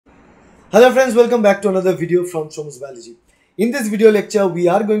Hello friends, welcome back to another video from Shom's Biology. In this video lecture, we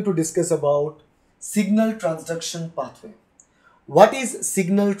are going to discuss about signal transduction pathway. What is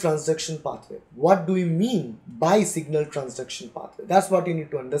signal transduction pathway? What do we mean by signal transduction pathway? That's what you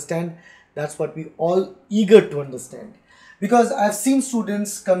need to understand. That's what we all eager to understand. Because I've seen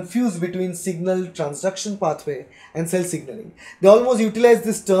students confuse between signal transduction pathway and cell signaling. They almost utilize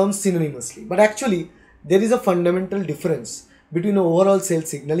this term synonymously, but actually there is a fundamental difference between an overall cell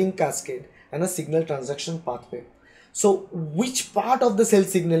signaling cascade and a signal transduction pathway. So which part of the cell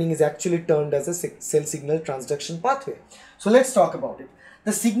signaling is actually termed as a cell signal transduction pathway? So let's talk about it.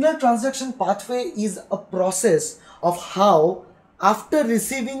 The signal transduction pathway is a process of how, after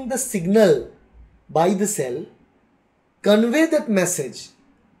receiving the signal by the cell, convey that message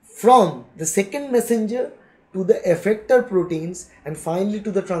from the second messenger to the effector proteins and finally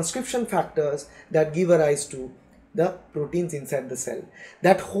to the transcription factors that give rise to the proteins inside the cell.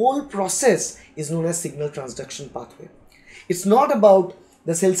 That whole process is known as signal transduction pathway. It's not about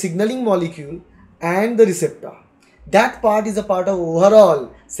the cell signaling molecule and the receptor. That part is a part of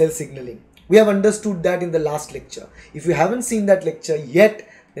overall cell signaling. We have understood that in the last lecture. If you haven't seen that lecture yet,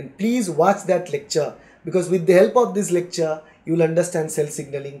 then please watch that lecture, because with the help of this lecture, you will understand cell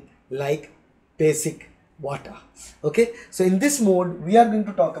signaling like basic water. Okay, so in this mode, we are going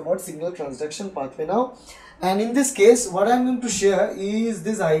to talk about signal transduction pathway now. And in this case, what I am going to share is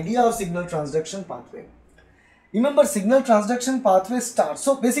this idea of signal transduction pathway. Remember, signal transduction pathway starts.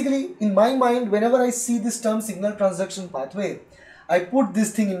 So basically, in my mind, whenever I see this term signal transduction pathway, I put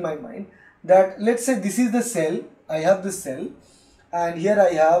this thing in my mind that, let's say this is the cell, I have this cell, and here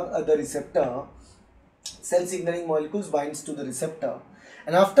I have the receptor. Cell signaling molecules binds to the receptor,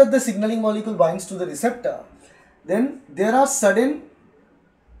 and after the signaling molecule binds to the receptor, then there are certain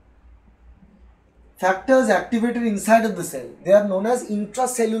factors activated inside of the cell. They are known as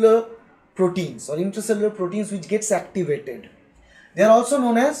intracellular proteins or intracellular proteins which gets activated. They are also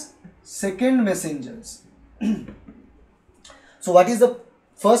known as second messengers. So what is the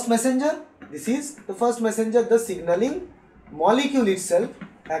first messenger? This is the first messenger. The signaling molecule itself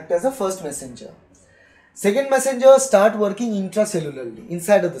acts as a first messenger. Second messenger start working intracellularly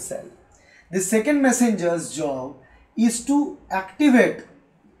inside of the cell. The second messenger's job is to activate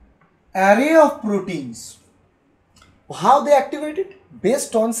array of proteins. How they activate it?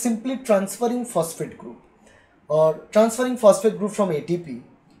 Based on simply transferring phosphate group or transferring phosphate group from ATP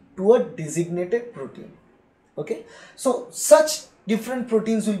to a designated protein. Okay, so such different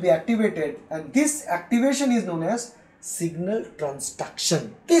proteins will be activated, and this activation is known as signal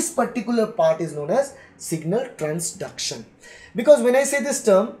transduction. This particular part is known as signal transduction, because when I say this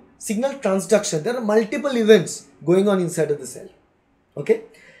term signal transduction, there are multiple events going on inside of the cell. Okay,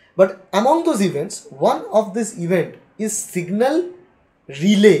 but among those events, one of this event is signal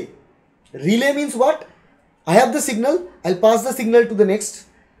relay. Relay means what? I have the signal, I'll pass the signal to the next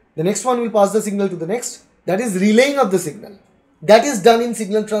one will pass the signal to the next. That is relaying of the signal. That is done in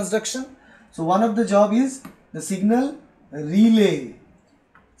signal transduction. So one of the job is the signal relay.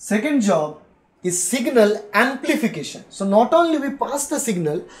 Second job is signal amplification. So not only we pass the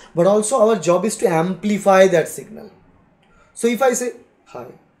signal, but also our job is to amplify that signal. So if I say hi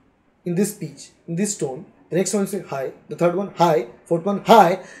in this pitch, in this tone, the next one will say hi, the third one hi, fourth one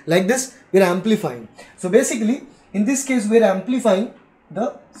hi, like this we are amplifying. So basically in this case we are amplifying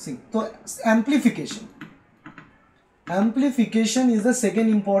the signal. So amplification. Amplification is the second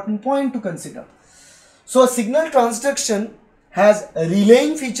important point to consider. So a signal transduction has a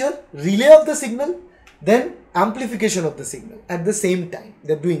relaying feature, relay of the signal, then amplification of the signal at the same time.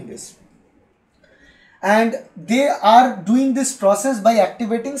 They are doing this. And they are doing this process by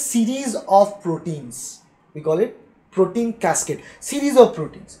activating series of proteins. We call it protein cascade, series of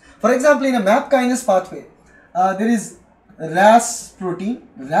proteins. For example, in a MAP kinase pathway, there is RAS protein.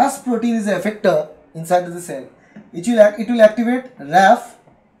 RAS protein is the effector inside of the cell. It will activate RAF.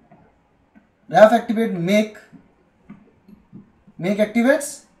 RAF activate make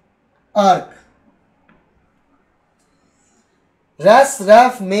activates ERK. RAS,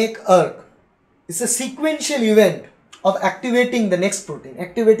 RAF, make, ERK. It's a sequential event of activating the next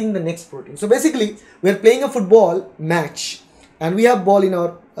protein, So basically, we are playing a football match and we have ball in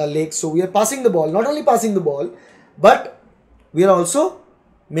our legs. So we are passing the ball, not only passing the ball, but we are also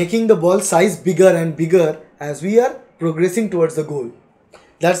making the ball size bigger and bigger as we are progressing towards the goal.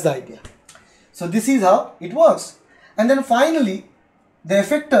 That's the idea. So this is how it works. And then finally, the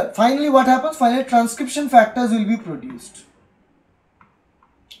effector, what happens? Finally, transcription factors will be produced.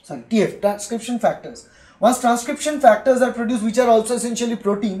 Sorry, TF, transcription factors. Once transcription factors are produced, which are also essentially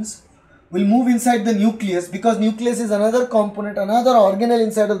proteins, will move inside the nucleus, because nucleus is another component, another organelle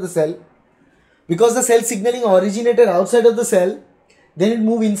inside of the cell. Because the cell signaling originated outside of the cell, then it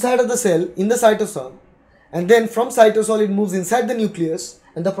moves inside of the cell in the cytosol, and then from cytosol it moves inside the nucleus,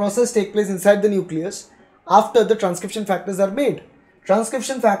 and the process takes place inside the nucleus after the transcription factors are made.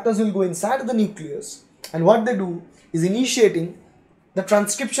 Transcription factors will go inside the nucleus, and what they do is initiating the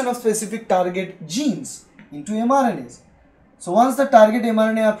transcription of specific target genes into mRNAs. So once the target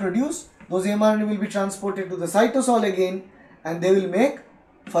mRNA are produced, those mRNA will be transported to the cytosol again, and they will make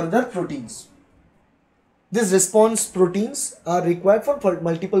further proteins. These response proteins are required for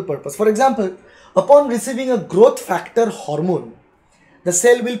multiple purposes. For example, upon receiving a growth factor hormone, the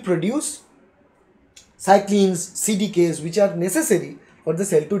cell will produce cyclins, CDKs, which are necessary for the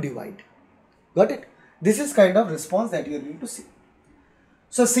cell to divide. Got it? This is kind of response that you are going to see.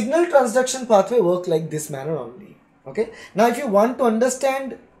 So signal transduction pathway work like this manner only. Okay. Now if you want to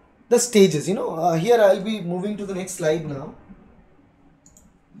understand the stages, here I'll be moving to the next slide now.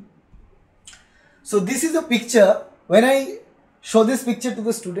 So this is a picture. When I show this picture to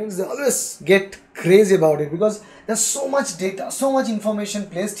the students, they always get crazy about it because there's so much data, so much information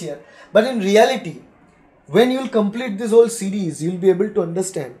placed here. But in reality, when you will complete this whole series, you will be able to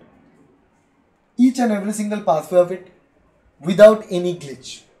understand each and every single pathway of it without any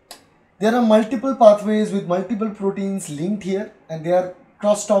glitch. There are multiple pathways with multiple proteins linked here, and they are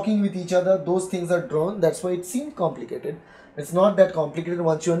cross-talking with each other. Those things are drawn. That's why it seems complicated. It's not that complicated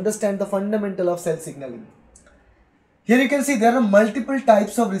once you understand the fundamental of cell signaling. Here you can see there are multiple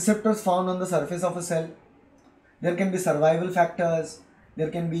types of receptors found on the surface of a cell. There can be survival factors.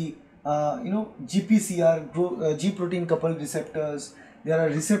 There can be GPCR, G protein coupled receptors. There are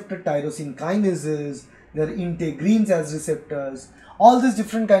receptor tyrosine kinases. There are integrins as receptors. All these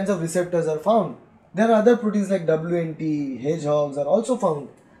different kinds of receptors are found. There are other proteins like WNT, hedgehogs are also found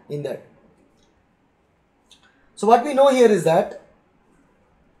in that. So what we know here is that,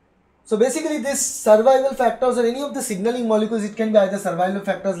 so basically these survival factors or any of the signaling molecules, it can be either survival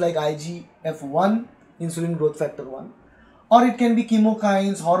factors like IGF-1, insulin growth factor 1, or it can be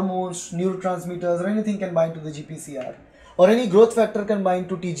chemokines, hormones, neurotransmitters, or anything can bind to the GPCR, or any growth factor can bind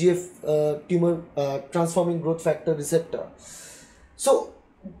to TGF, tumor transforming growth factor receptor. So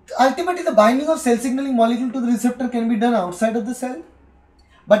ultimately the binding of cell signaling molecule to the receptor can be done outside of the cell,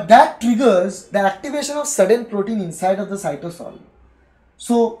 but that triggers the activation of certain protein inside of the cytosol.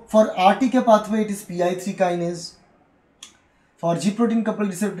 So for RTK pathway, it is PI3 kinase. For G protein coupled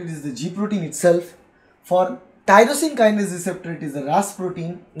receptor, it is the G protein itself. For tyrosine kinase receptor, it is the RAS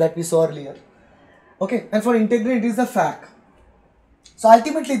protein that we saw earlier. Okay, and for integrin, it is the FAC. So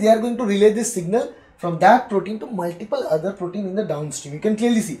ultimately, they are going to relay this signal from that protein to multiple other protein in the downstream. You can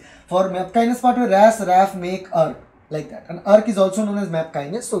clearly see for MAP kinase pathway, RAS, RAF, make, ERK, like that. And ERK is also known as MAP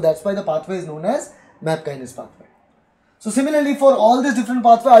kinase, so that's why the pathway is known as MAP kinase pathway. So similarly, for all these different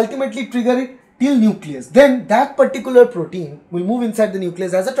pathways, ultimately trigger it till nucleus. Then that particular protein will move inside the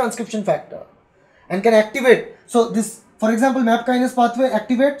nucleus as a transcription factor and can activate. So this, for example, MAP kinase pathway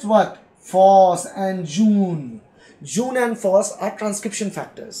activates what? FOS and JUN. JUN and FOS are transcription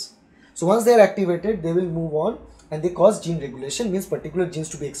factors. So once they are activated, they will move on and they cause gene regulation, means particular genes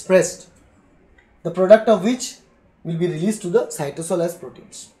to be expressed, the product of which will be released to the cytosol as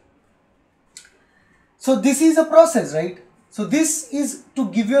proteins. So this is a process, right? So this is to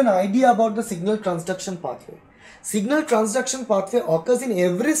give you an idea about the signal transduction pathway. Signal transduction pathway occurs in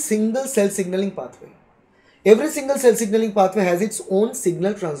every single cell signaling pathway. Every single cell signaling pathway has its own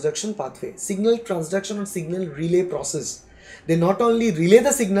signal transduction pathway. Signal transduction or signal relay process. They not only relay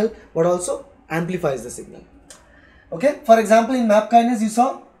the signal but also amplifies the signal. Okay, for example, in MAP kinase you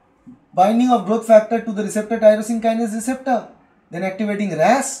saw binding of growth factor to the receptor tyrosine kinase receptor, then activating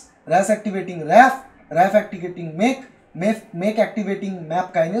RAS, RAS activating RAF, RAF activating make activating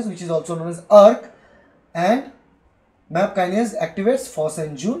MAP kinase, which is also known as ERK, and MAP kinase activates FOS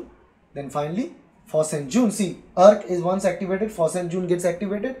and JUN. Then finally FOS and JUN. See, ERK is once activated, FOS and JUN gets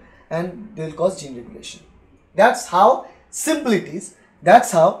activated, and they will cause gene regulation. That's how simple it is.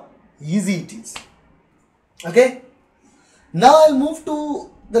 That's how easy it is. Okay. Now I'll move to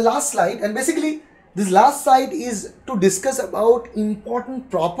the last slide, and basically this last slide is to discuss about important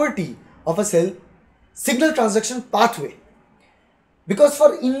property of a cell signal transduction pathway, because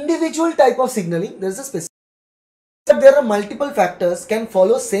for individual type of signaling there is a specific, there are multiple factors can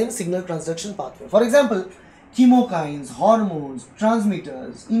follow same signal transduction pathway. For example, chemokines, hormones,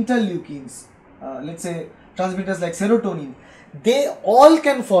 transmitters, interleukins, let's say transmitters like serotonin, they all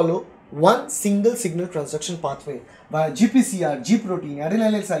can follow one single signal transduction pathway via GPCR, G protein,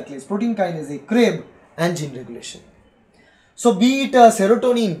 adenylyl cyclase, protein kinase, CREB, and gene regulation. So be it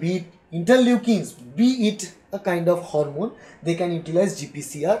serotonin, be it interleukins, be it a kind of hormone, they can utilize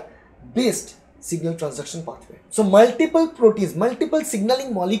GPCR based signal transduction pathway. So multiple proteins, multiple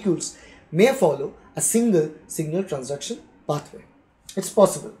signaling molecules may follow a single signal transduction pathway. It's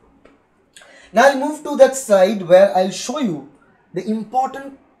possible. Now I'll move to that slide where I'll show you the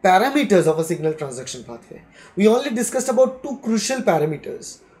important parameters of a signal transduction pathway. We only discussed about two crucial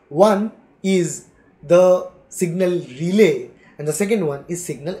parameters. One is the signal relay and the second one is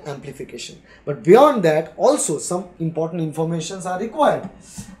signal amplification. But beyond that also some important informations are required.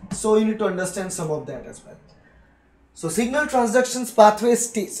 So you need to understand some of that as well. So signal transduction pathway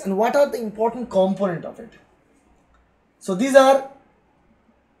states, and what are the important components of it? So these are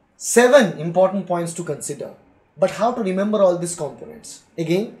 7 important points to consider. But how to remember all these components?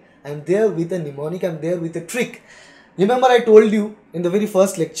 Again, I'm there with a mnemonic, I'm there with a trick. Remember I told you in the very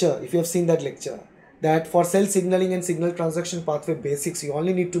first lecture, if you have seen that lecture, that for cell signaling and signal transduction pathway basics, you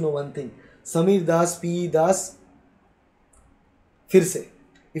only need to know one thing. Samir Das, P. Das, फिर से.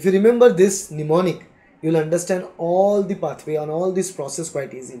 If you remember this mnemonic, you will understand all the pathway and all this process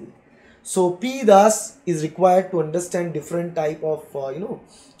quite easily. So P. Das is required to understand different type of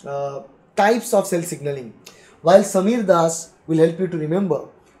types of cell signaling, while Samir Das will help you to remember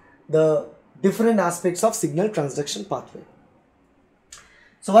the different aspects of signal transduction pathway.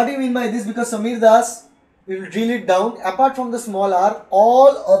 So what do you mean by this? Because Samir Das will drill it down. Apart from the small r,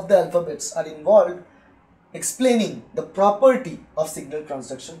 all of the alphabets are involved explaining the property of signal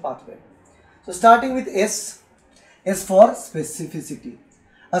transduction pathway. So starting with S for specificity.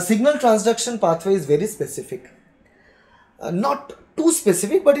 A signal transduction pathway is very specific. Not too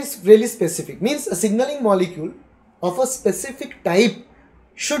specific, but it's really specific. Means a signaling molecule of a specific type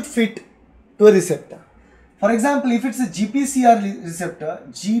should fit to a receptor. For example, if it's a GPCR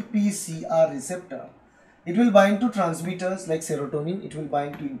receptor, it will bind to transmitters like serotonin, it will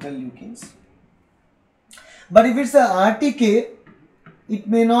bind to interleukins. But if it's a RTK, it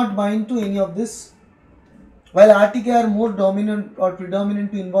may not bind to any of this. While RTK are more dominant or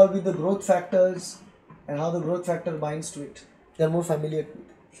predominant to involve with the growth factors and how the growth factor binds to it, they are more familiar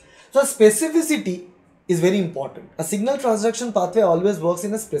with. So specificity is very important. A signal transduction pathway always works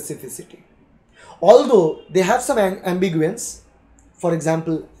in a specificity. Although they have some ambiguance, for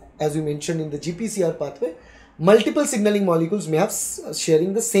example, as we mentioned in the GPCR pathway, multiple signaling molecules may have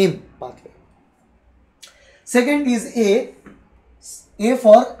sharing the same pathway. Second is A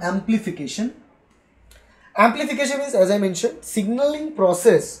for amplification. Amplification means, as I mentioned, signaling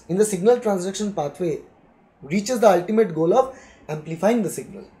process in the signal transduction pathway reaches the ultimate goal of amplifying the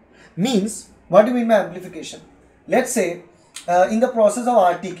signal. Means, what do you mean by amplification? Let's say in the process of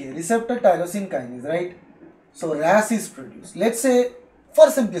RTK, receptor tyrosine kinase, right? So RAS is produced. Let's say,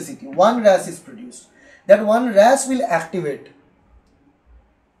 for simplicity, one RAS is produced. That one RAS will activate,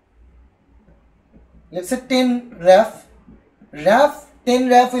 let's say 10 RAF. 10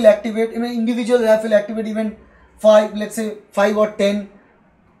 RAF will activate, even individual RAF will activate even 5, let's say 5 or 10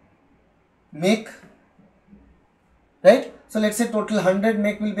 MEC, right? So let's say total 100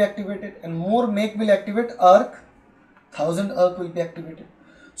 MEC will be activated and more MEC will activate ERK, 1000 ERK will be activated.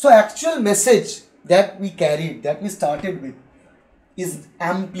 So actual message that we carried, that we started with, is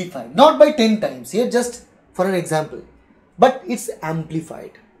amplified, not by 10 times, here just for an example, but it's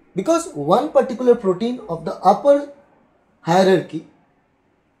amplified because one particular protein of the upper hierarchy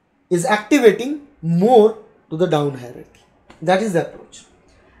is activating more to the down hierarchy. That is the approach.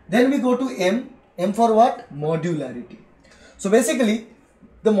 Then we go to M for what? Modularity. So basically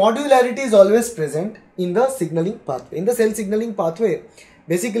the modularity is always present in the signaling pathway. In the cell signaling pathway,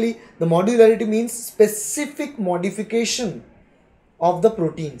 basically the modularity means specific modification of the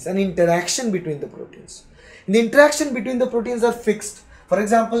proteins and interaction between the proteins. The interaction between the proteins are fixed. For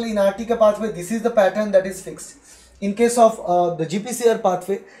example, in RTK pathway, this is the pattern that is fixed. In case of the GPCR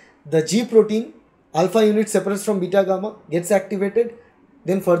pathway, the G protein alpha unit separates from beta gamma, gets activated,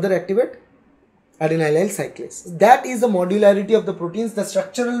 then further activate adenylyl cyclase. That is the modularity of the proteins, the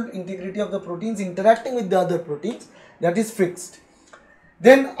structural integrity of the proteins interacting with the other proteins, that is fixed.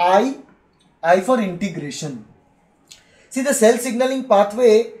 Then I for integration. See, the cell signaling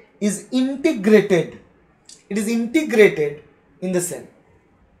pathway is integrated. It is integrated in the cell.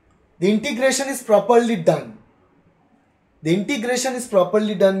 The integration is properly done. The integration is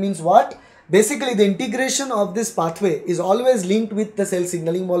properly done means what? Basically, the integration of this pathway is always linked with the cell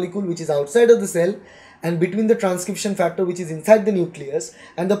signaling molecule which is outside of the cell and between the transcription factor which is inside the nucleus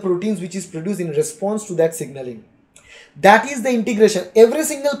and the proteins which is produced in response to that signaling. That is the integration. Every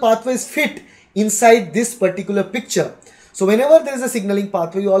single pathway is fit inside this particular picture. So whenever there is a signaling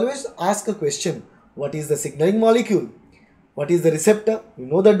pathway, you always ask a question. What is the signaling molecule? What is the receptor? You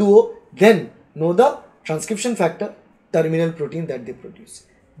know the duo. Then know the transcription factor, terminal protein that they produce.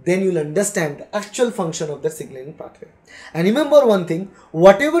 then you'll understand the actual function of the signaling pathway. And remember one thing,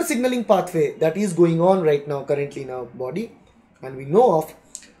 whatever signaling pathway that is going on right now currently in our body, and we know of,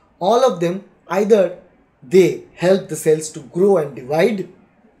 all of them, either they help the cells to grow and divide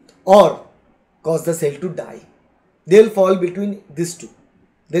or cause the cell to die. They will fall between these two.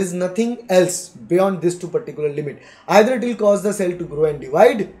 There is nothing else beyond this two particular limit. Either it will cause the cell to grow and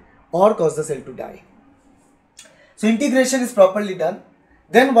divide or cause the cell to die. So integration is properly done.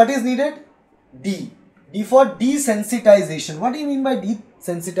 Then what is needed? D. D for desensitization. What do you mean by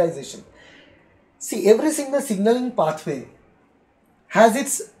desensitization? See, every single signaling pathway has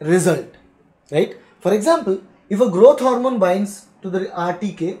its result, right? For example, if a growth hormone binds to the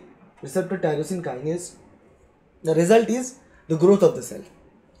RTK, receptor tyrosine kinase, the result is the growth of the cell.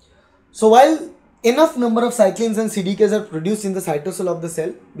 So while enough number of cyclins and CDKs are produced in the cytosol of the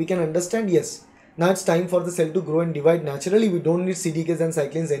cell, we can understand, yes, now it's time for the cell to grow and divide naturally. We don't need CDKs and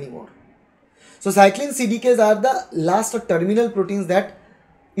cyclins anymore. So cyclins, CDKs are the last or terminal proteins that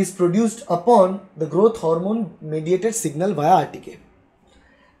is produced upon the growth hormone mediated signal via RTK.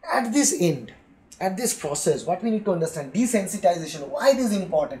 At this end, at this process, what we need to understand, desensitization, why it is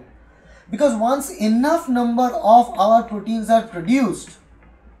important? Because once enough number of our proteins are produced,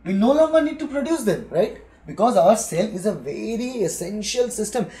 we no longer need to produce them, right? Because our cell is a very essential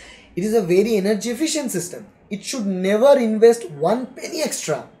system. It is a very energy efficient system. It should never invest 1 penny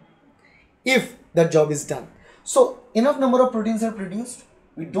extra if that job is done. So enough number of proteins are produced.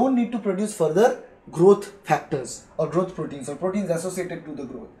 We don't need to produce further growth factors or growth proteins or proteins associated to the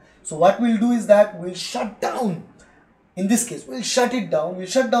growth. So what we'll do is that we'll shut down, in this case, we'll shut it down. We'll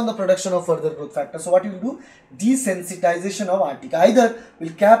shut down the production of further growth factors. So what we'll do? Desensitization of RTK. Either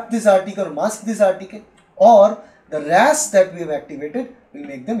we'll cap this RTK or mask this RTK, or the RAS that we have activated will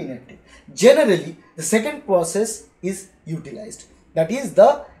make them inactive. Generally, the second process is utilized. That is,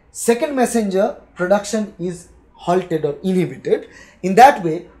 the second messenger production is halted or inhibited. In that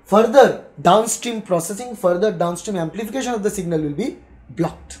way, further downstream processing, further downstream amplification of the signal will be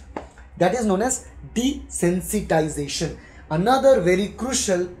blocked. That is known as desensitization. Another very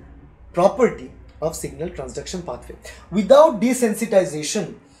crucial property of signal transduction pathway. Without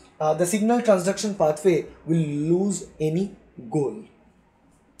desensitization, the signal transduction pathway will lose any goal.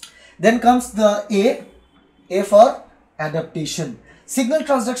 Then comes the A for adaptation. Signal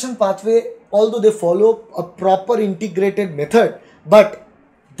transduction pathway, although they follow a proper integrated method, but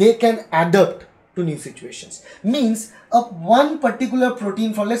they can adapt to new situations. Means one particular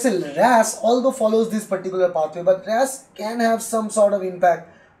protein for, let's say, RAS, although follows this particular pathway, but RAS can have some sort of impact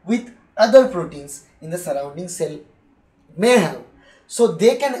with other proteins in the surrounding cell, may have. So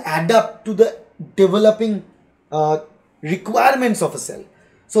they can adapt to the developing requirements of a cell.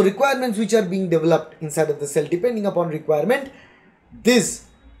 So requirements which are being developed inside of the cell, depending upon requirement, these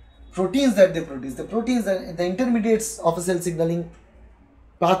proteins that they produce, the proteins that the intermediates of a cell signaling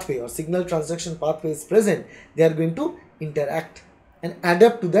pathway or signal transduction pathway is present, they are going to interact and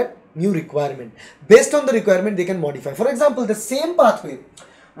adapt to that new requirement. Based on the requirement, they can modify. For example, the same pathway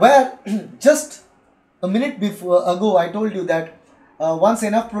where just a minute ago I told you that once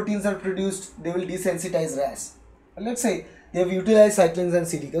enough proteins are produced, they will desensitize RAS. Let's say they have utilized cyclins and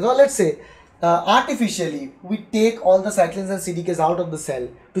CDKs, or let's say artificially we take all the cyclins and CDKs out of the cell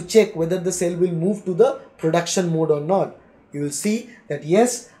to check whether the cell will move to the production mode or not. You will see that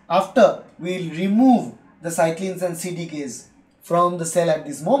yes, after we will remove the cyclins and CDKs from the cell at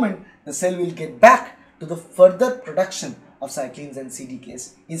this moment, the cell will get back to the further production of cyclins and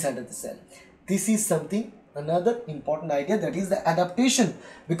CDKs inside of the cell. This is something, another important idea, that is the adaptation.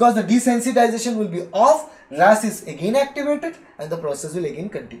 Because the desensitization will be off, RAS is again activated and the process will again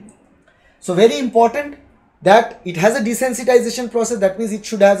continue. So very important that it has a desensitization process. That means it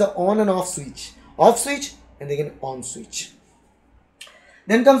should have an on and off switch. Off switch and again on switch.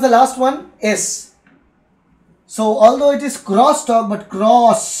 Then comes the last one, S. So although it is crosstalk, but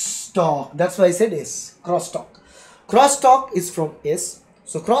crosstalk, that's why I said S, crosstalk. Crosstalk is from S.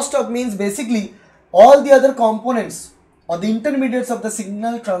 So crosstalk means basically all the other components or the intermediates of the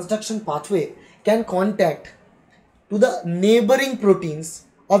signal transduction pathway can contact to the neighboring proteins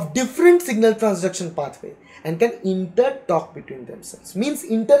of different signal transduction pathway and can intertalk between themselves. Means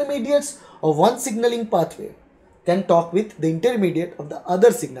intermediates of one signaling pathway can talk with the intermediate of the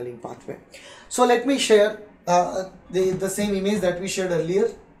other signaling pathway. So let me share the same image that we shared earlier.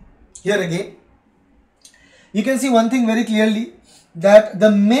 Here again, you can see one thing very clearly, that the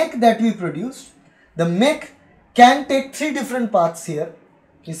MEC that we produced, the MEC can take 3 different paths here,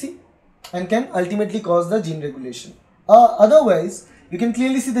 you see, and can ultimately cause the gene regulation. Otherwise, you can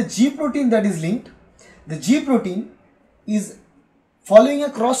clearly see the G protein that is linked. The G protein is following a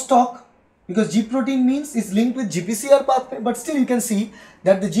crosstalk, because G protein means is linked with GPCR pathway, but still you can see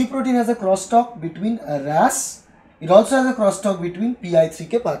that the G protein has a crosstalk between a RAS. It also has a crosstalk between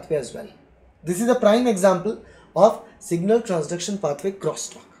PI3K pathway as well. This is a prime example of signal transduction pathway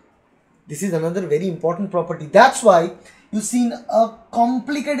crosstalk. This is another very important property. That's why you seen a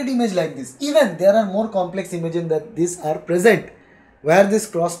complicated image like this. Even there are more complex images that these are present, where this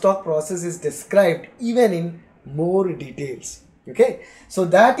crosstalk process is described even in more details. Okay, so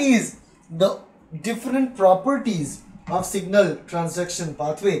that is the different properties of signal transduction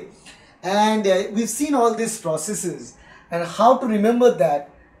pathway, and we've seen all these processes and how to remember that.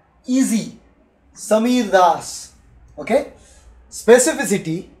 Easy. Samir Das. Okay,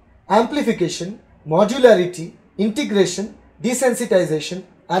 specificity, amplification, modularity, integration, desensitization,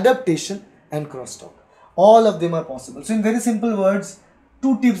 adaptation, and crosstalk. All of them are possible. So in very simple words,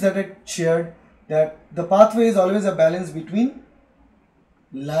 two tips that I shared, that the pathway is always a balance between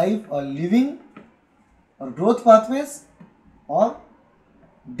live or living or growth pathways or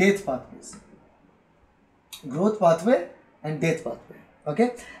death pathways. Growth pathway and death pathway.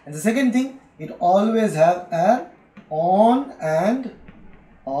 Okay. And the second thing, it always have an on and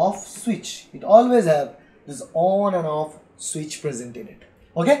off switch. It always have this on and off switch present in it.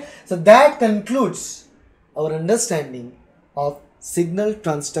 Okay. So that concludes our understanding of signal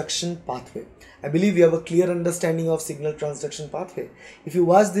transduction pathway. I believe you have a clear understanding of signal transduction pathway. If you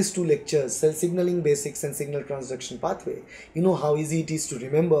watch these two lectures, cell signaling basics and signal transduction pathway, you know how easy it is to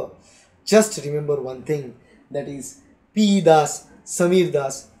remember. Just remember one thing, that is P. Das, Samir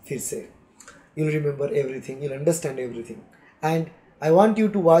Das, फिर से. You'll remember everything, you'll understand everything. And I want you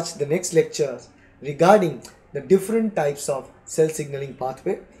to watch the next lectures regarding the different types of cell signaling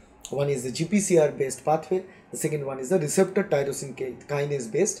pathway. One is the GPCR based pathway, the second one is the receptor tyrosine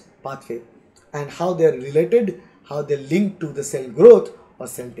kinase based pathway, and how they are related, how they link to the cell growth or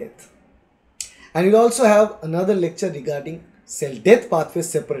cell death. And we'll also have another lecture regarding cell death pathways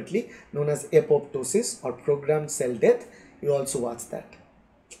separately, known as apoptosis or programmed cell death. You'll also watch that.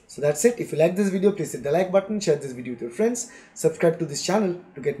 So that's it. If you like this video, please hit the like button, share this video with your friends, subscribe to this channel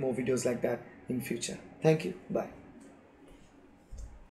to get more videos like that in future. Thank you. Bye.